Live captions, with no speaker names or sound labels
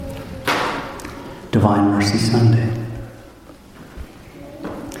Divine Mercy Sunday.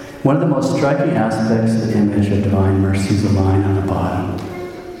 One of the most striking aspects of the image of Divine Mercy is the line on the bottom.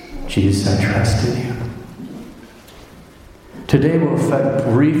 Jesus, I trust in you. Today we'll reflect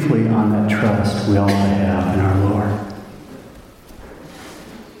briefly on that trust we all have in our Lord.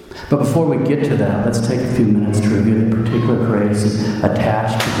 But before we get to that, let's take a few minutes to review the particular graces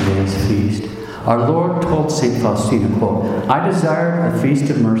attached to today's feast. Our Lord told St. Faustina, quote, I desire the feast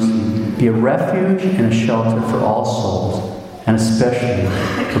of mercy be a refuge and a shelter for all souls, and especially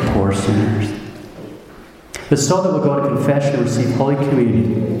for poor sinners. The soul that will go to confession and receive Holy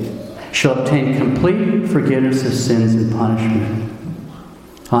Communion shall obtain complete forgiveness of sins and punishment.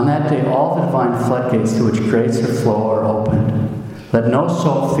 On that day, all the divine floodgates through which grace or flow are opened. Let no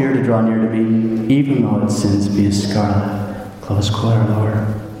soul fear to draw near to me, even though its sins be as scarlet. Close quote, our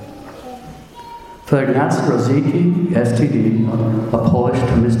Lord. Father Ignacy Rosicki, STD, a Polish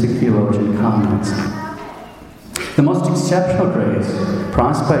Thomistic theologian, comments, the most exceptional grace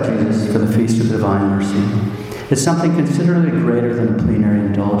promised by Jesus for the Feast of Divine Mercy is something considerably greater than a plenary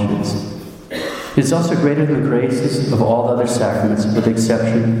indulgence. It is also greater than the graces of all the other sacraments, with the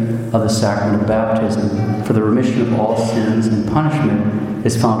exception of the sacrament of baptism, for the remission of all sins and punishment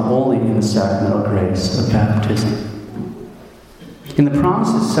is found only in the sacramental grace of baptism. In the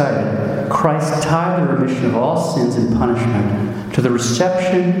promises cited, Christ tied the remission of all sins and punishment to the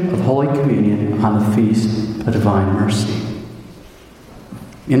reception of Holy Communion on the Feast of Divine Mercy.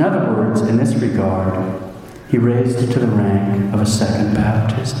 In other words, in this regard, he raised it to the rank of a second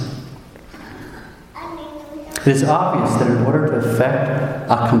baptism. It is obvious that in order to effect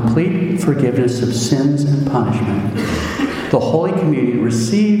a complete forgiveness of sins and punishment, the Holy Communion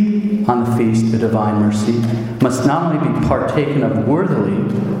received on the Feast of Divine Mercy must not only be partaken of worthily,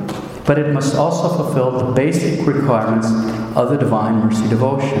 but it must also fulfill the basic requirements of the Divine Mercy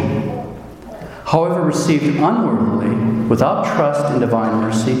devotion. However, received unworthily, without trust in Divine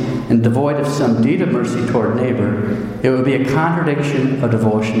Mercy, and devoid of some deed of mercy toward neighbor, it would be a contradiction of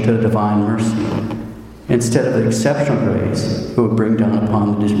devotion to the Divine Mercy. Instead of the exceptional grace, it would bring down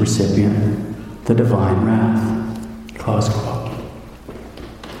upon the recipient the divine wrath. Close quote.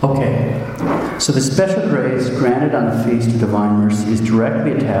 Okay, so the special grace granted on the Feast of Divine Mercy is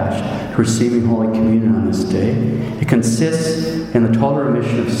directly attached to receiving Holy Communion on this day. It consists in the total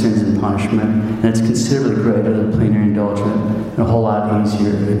remission of sins and punishment, and it's considerably greater than plenary indulgence, and a whole lot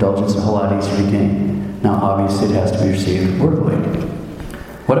easier to gain. Now, obviously, it has to be received worthily.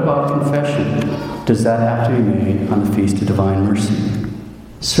 What about confession? Does that have to be made on the Feast of Divine Mercy?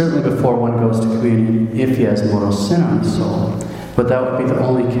 Certainly before one goes to communion, if he has mortal sin on his soul, but that would be the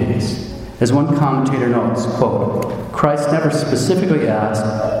only case. As one commentator notes, quote, Christ never specifically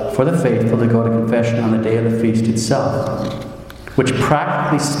asked for the faithful to go to confession on the day of the feast itself, which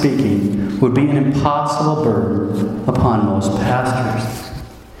practically speaking would be an impossible burden upon most pastors.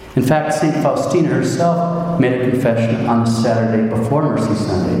 In fact, St. Faustina herself made a confession on the Saturday before Mercy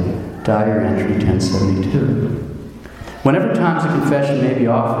Sunday, Diary Entry 1072. Whenever times of confession may be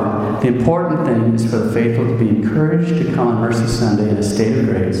offered, the important thing is for the faithful to be encouraged to come on Mercy Sunday in a state of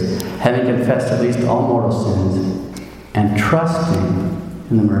grace, having confessed at least all mortal sins, and trusting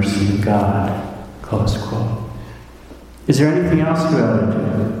in the mercy of God. Close quote. Is there anything else we ought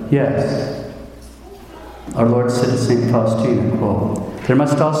to do? Yes. Our Lord said to St. Faustina, quote, there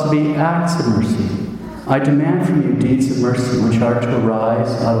must also be acts of mercy. I demand from you deeds of mercy which are to arise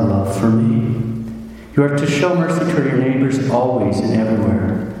out of love for me. You are to show mercy to your neighbors always and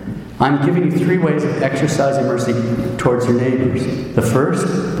everywhere. I'm giving you 3 ways of exercising mercy towards your neighbors. The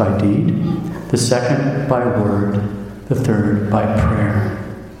first, by deed. The second, by word. The third, by prayer.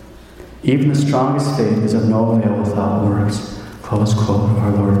 Even the strongest faith is of no avail without works. Close quote of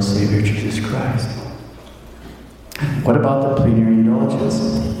our Lord and Savior Jesus Christ. What about the plenary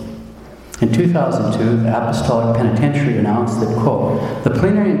indulgence? In 2002, the Apostolic Penitentiary announced that, quote, the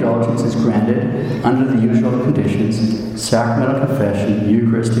plenary indulgence is granted under the usual conditions: sacramental confession,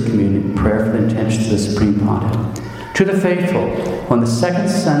 Eucharistic communion, prayer for the intentions of the Supreme Pontiff. To the faithful, on the second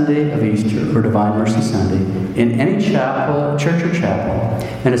Sunday of Easter, or Divine Mercy Sunday, in any chapel, church or chapel,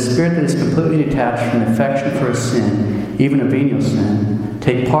 in a spirit that is completely detached from affection for a sin, even a venial sin,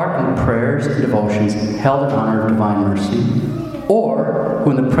 take part in the prayers and devotions held in honor of Divine Mercy, or,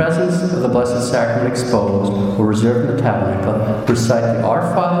 when the presence of the Blessed Sacrament exposed or reserved in the tabernacle, recite the Our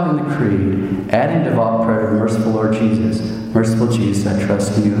Father and the Creed, adding devout prayer to the merciful Lord Jesus. Merciful Jesus, I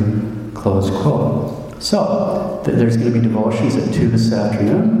trust in you. Close quote. So, there's going to be devotions at 2 this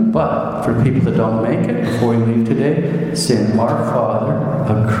afternoon, but for people that don't make it, before we leave today, say an Our Father,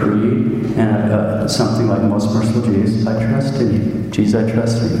 a creed, and something like Most Merciful Jesus, I trust in you. Jesus, I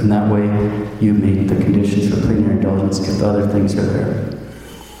trust in you. And that way you meet the conditions for plenary indulgence if the other things are there.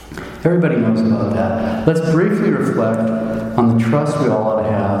 Everybody knows about that. Let's briefly reflect on the trust we all ought to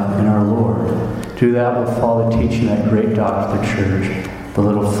have in our Lord. To do that, we'll follow the teaching of that great doctor of the Church, the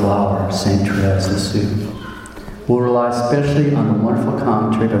little flower, St. Therese Lisieux. We'll rely especially on the wonderful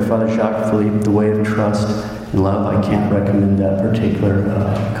commentary by Father Jacques Philippe, The Way of Trust and Love. I can't recommend that particular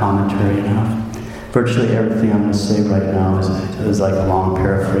commentary enough. Virtually everything I'm going to say right now is like a long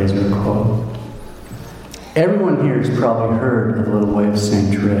paraphrase or a quote. Everyone here has probably heard of the Little Way of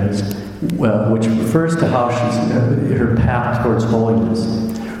St. Therese, which refers to how she's her path towards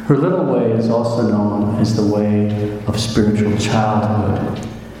holiness. Her little way is also known as the way of spiritual childhood.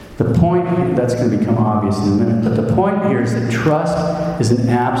 The point, that's going to become obvious in a minute, but the point here is that trust is an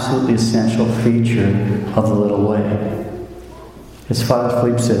absolutely essential feature of the little way. As Father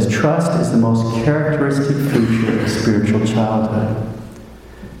Philippe says, trust is the most characteristic feature of spiritual childhood.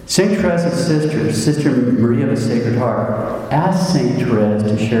 St. Therese's sister, Sister Maria of the Sacred Heart, asked St. Therese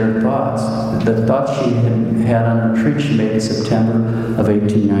to share her thoughts, the thoughts she had on a retreat she made in September of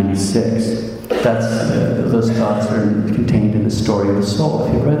 1896. Those thoughts are contained in the Story of the Soul,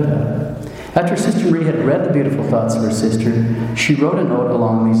 if you read that. After Sister Maria had read the beautiful thoughts of her sister, she wrote a note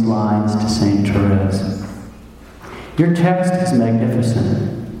along these lines to St. Therese. Your text is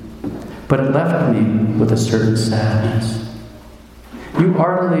magnificent, but it left me with a certain sadness. You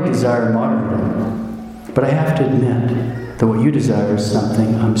ardently desire martyrdom, but I have to admit that what you desire is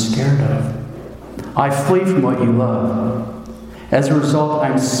something I'm scared of. I flee from what you love. As a result,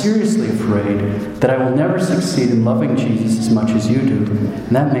 I'm seriously afraid that I will never succeed in loving Jesus as much as you do,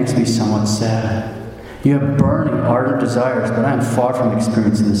 and that makes me somewhat sad. You have burning, ardent desires, but I am far from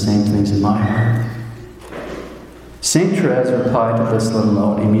experiencing the same things in my heart. St. Therese replied to this little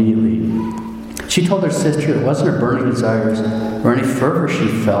note immediately. She told her sister it wasn't her burning desires or any fervor she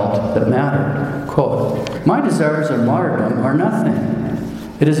felt that mattered. Quote, my desires of martyrdom are nothing.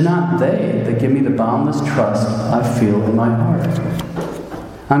 It is not they that give me the boundless trust I feel in my heart.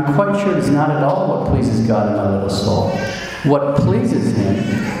 I'm quite sure it is not at all what pleases God in my little soul. What pleases Him,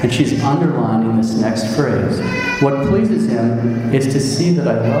 and she's underlining this next phrase, what pleases Him is to see that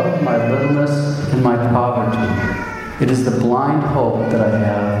I love my littleness and my poverty. It is the blind hope that I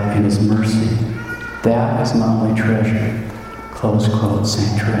have in His mercy. That is my only treasure. Close quote,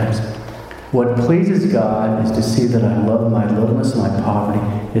 St. Therese. What pleases God is to see that I love my littleness and my poverty.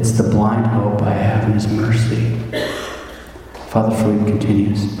 It's the blind hope I have in His mercy. Father Philippe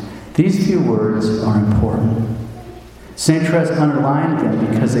continues. These few words are important. St. Therese underlined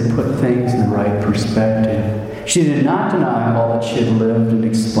them because they put things in the right perspective. She did not deny all that she had lived and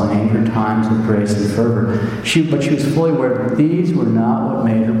explained her times of grace and fervor, but she was fully aware that these were not what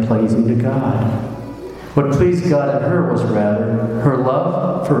made her pleasing to God. What pleased God in her was rather her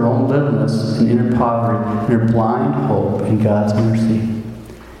love for her own littleness and inner poverty and her blind hope in God's mercy.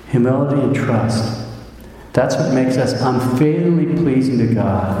 Humility and trust. That's what makes us unfailingly pleasing to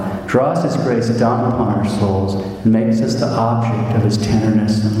God, draws His grace down upon our souls, and makes us the object of His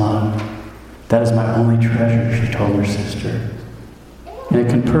tenderness and love. That is my only treasure, she told her sister. And it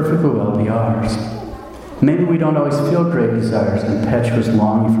can perfectly well be ours. Maybe we don't always feel great desires and impetuous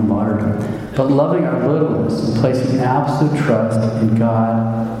longing for martyrdom, but loving our littleness and placing absolute trust in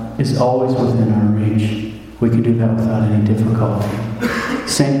God is always within our reach. We can do that without any difficulty.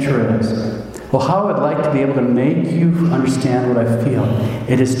 St. Therese, well, how I would like to be able to make you understand what I feel.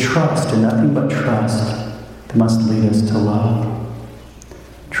 It is trust and nothing but trust that must lead us to love.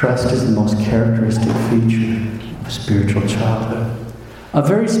 Trust is the most characteristic feature of spiritual childhood. A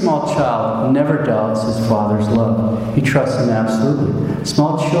very small child never doubts his father's love. He trusts him absolutely.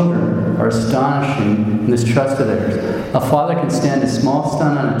 Small children are astonishing in this trust of theirs. A father can stand a small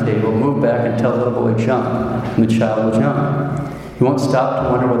stone on a table, move back, and tell the little boy, jump, and the child will jump. He won't stop to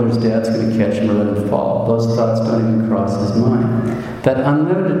wonder whether his dad's going to catch him or let him fall. Those thoughts don't even cross his mind. That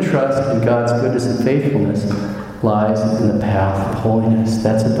unlimited trust in God's goodness and faithfulness lies in the path of holiness.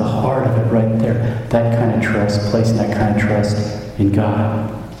 That's at the heart of it right there. That kind of trust, placing that kind of trust in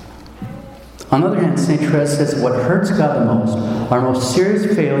God. On the other hand, St. Therese says what hurts God the most, our most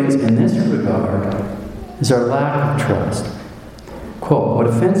serious failings in this regard, is our lack of trust. Quote, what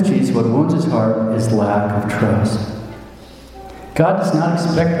offends Jesus, what wounds His heart, is lack of trust. God does not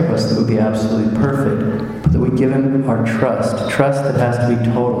expect of us that we be absolutely perfect, but that we give Him our trust that has to be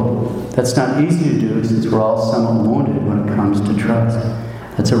total. That's not easy to do since we're all somewhat wounded when it comes to trust.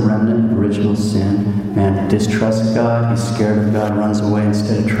 That's a remnant of original sin. Man distrusts God, he's scared of God, runs away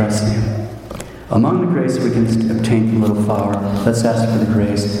instead of trusting Him. Among the grace we can obtain from little flower, let's ask for the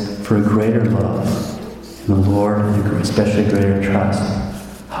grace for a greater love in the Lord, and especially greater trust.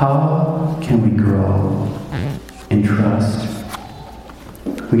 How can we grow in trust?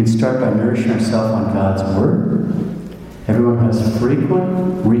 We can start by nourishing ourselves on God's Word. Everyone who has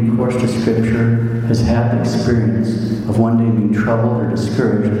frequent recourse to Scripture has had the experience of one day being troubled or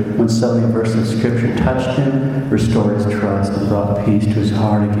discouraged when suddenly a verse of Scripture touched him, restored his trust, and brought peace to his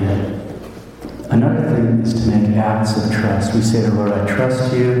heart again. Another thing is to make acts of trust. We say to the Lord, I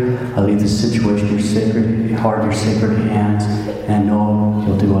trust you, I leave the situation in your sacred heart, your sacred hands, and I know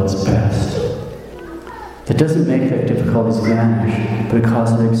you'll do what's best. That doesn't make the difficulties vanish, but it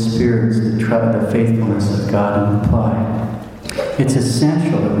causes to experience the faithfulness of God in reply. It's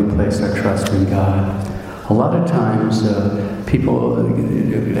essential that we place our trust in God. A lot of times, people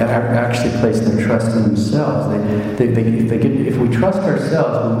actually place their trust in themselves. If we trust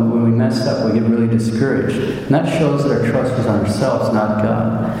ourselves, when we mess up, we get really discouraged. And that shows that our trust is on ourselves, not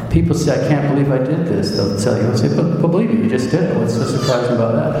God. People say, I can't believe I did this. They'll tell you, say, but believe me, you just did it. What's so surprising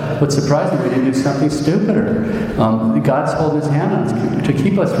about that? What's surprising, we didn't do something stupider. God's holding His hand on us to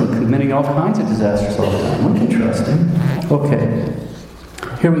keep us from committing all kinds of disasters all the time. We can trust Him. Okay.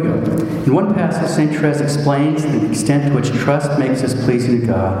 Here we go. In one passage, St. Therese explains the extent to which trust makes us pleasing to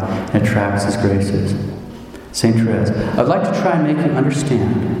God and attracts His graces. St. Therese, I'd like to try and make you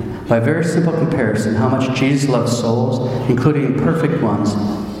understand, by a very simple comparison, how much Jesus loves souls, including imperfect ones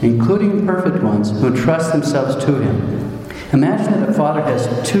who entrust themselves to Him. Imagine that a father has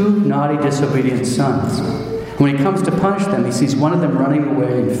two naughty, disobedient sons. When He comes to punish them, He sees one of them running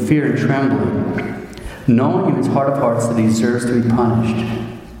away in fear and trembling, knowing in his heart of hearts that he deserves to be punished.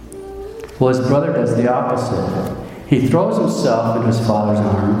 Well, his brother does the opposite. He throws himself into his father's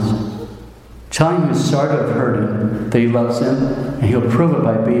arms, telling him he's sorry to have hurt him, that he loves him, and he'll prove it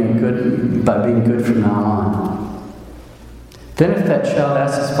by being good from now on. Then if that child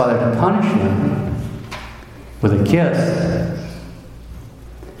asks his father to punish him with a kiss,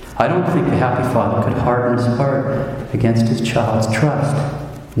 I don't think the happy father could harden his heart against his child's trust,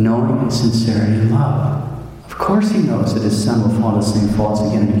 knowing his sincerity and love. Of course he knows that his son will fall the same faults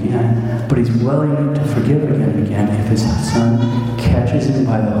again and again, but he's willing to forgive again and again if his son catches him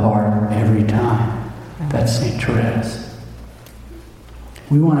by the heart every time. That's St. Therese.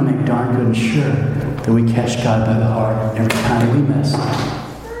 We want to make darn good and sure that we catch God by the heart every time we mess up.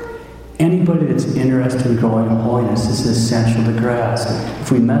 Anybody that's interested in growing in holiness, this is essential to grasp.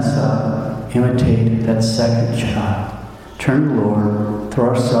 If we mess up, imitate that second child. Turn to the Lord, throw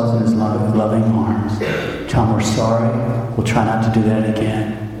ourselves in His loving arms. Tell Him we're sorry, we'll try not to do that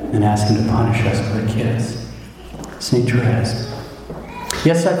again, and ask Him to punish us with a kiss. St. Therese.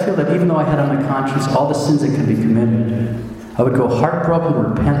 Yes, I feel that even though I had on my conscience all the sins that could be committed, I would go heartbroken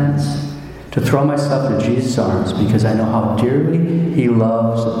with repentance to throw myself into Jesus' arms because I know how dearly He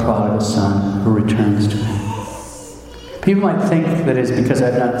loves the prodigal son who returns to Him. People might think that it's because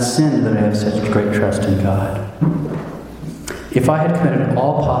I've not sinned that I have such great trust in God. If I had committed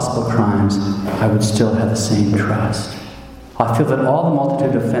all possible crimes, I would still have the same trust. I feel that all the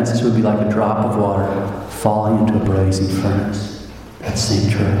multitude of offenses would be like a drop of water falling into a blazing furnace. That's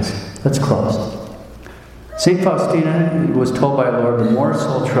St. Therese. Let's close. St. Faustina was told by our Lord, the more a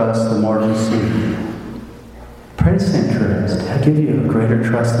soul trusts, the more to receive. Pray to St. Therese to give you a greater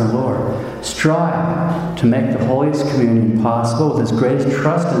trust in the Lord. Strive to make the holiest communion possible with as greatest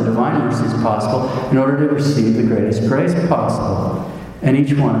trust in the divine mercy as possible in order to receive the greatest grace possible. And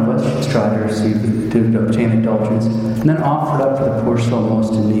each one of us should strive to obtain indulgence and then offer it up for the poor soul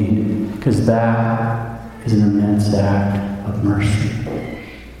most in need, because that is an immense act of mercy.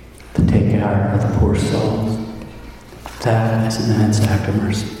 To take care of the poor souls. That is an immense act of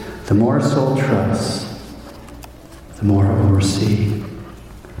mercy. The more a soul trusts, the more it will receive.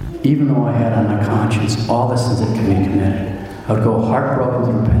 Even though I had on my conscience all the sins that could be committed, I would go heartbroken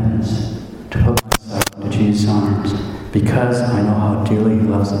with repentance to put myself into Jesus' arms because I know how dearly He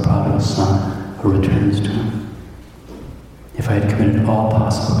loves the prodigal son who returns to Him. If I had committed all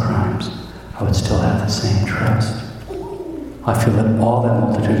possible crimes, I would still have the same trust. I feel that all that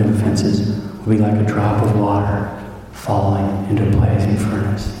multitude of offenses will be like a drop of water falling into a blazing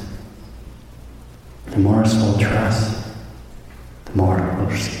furnace. The more a soul trusts, the more it will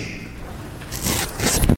receive.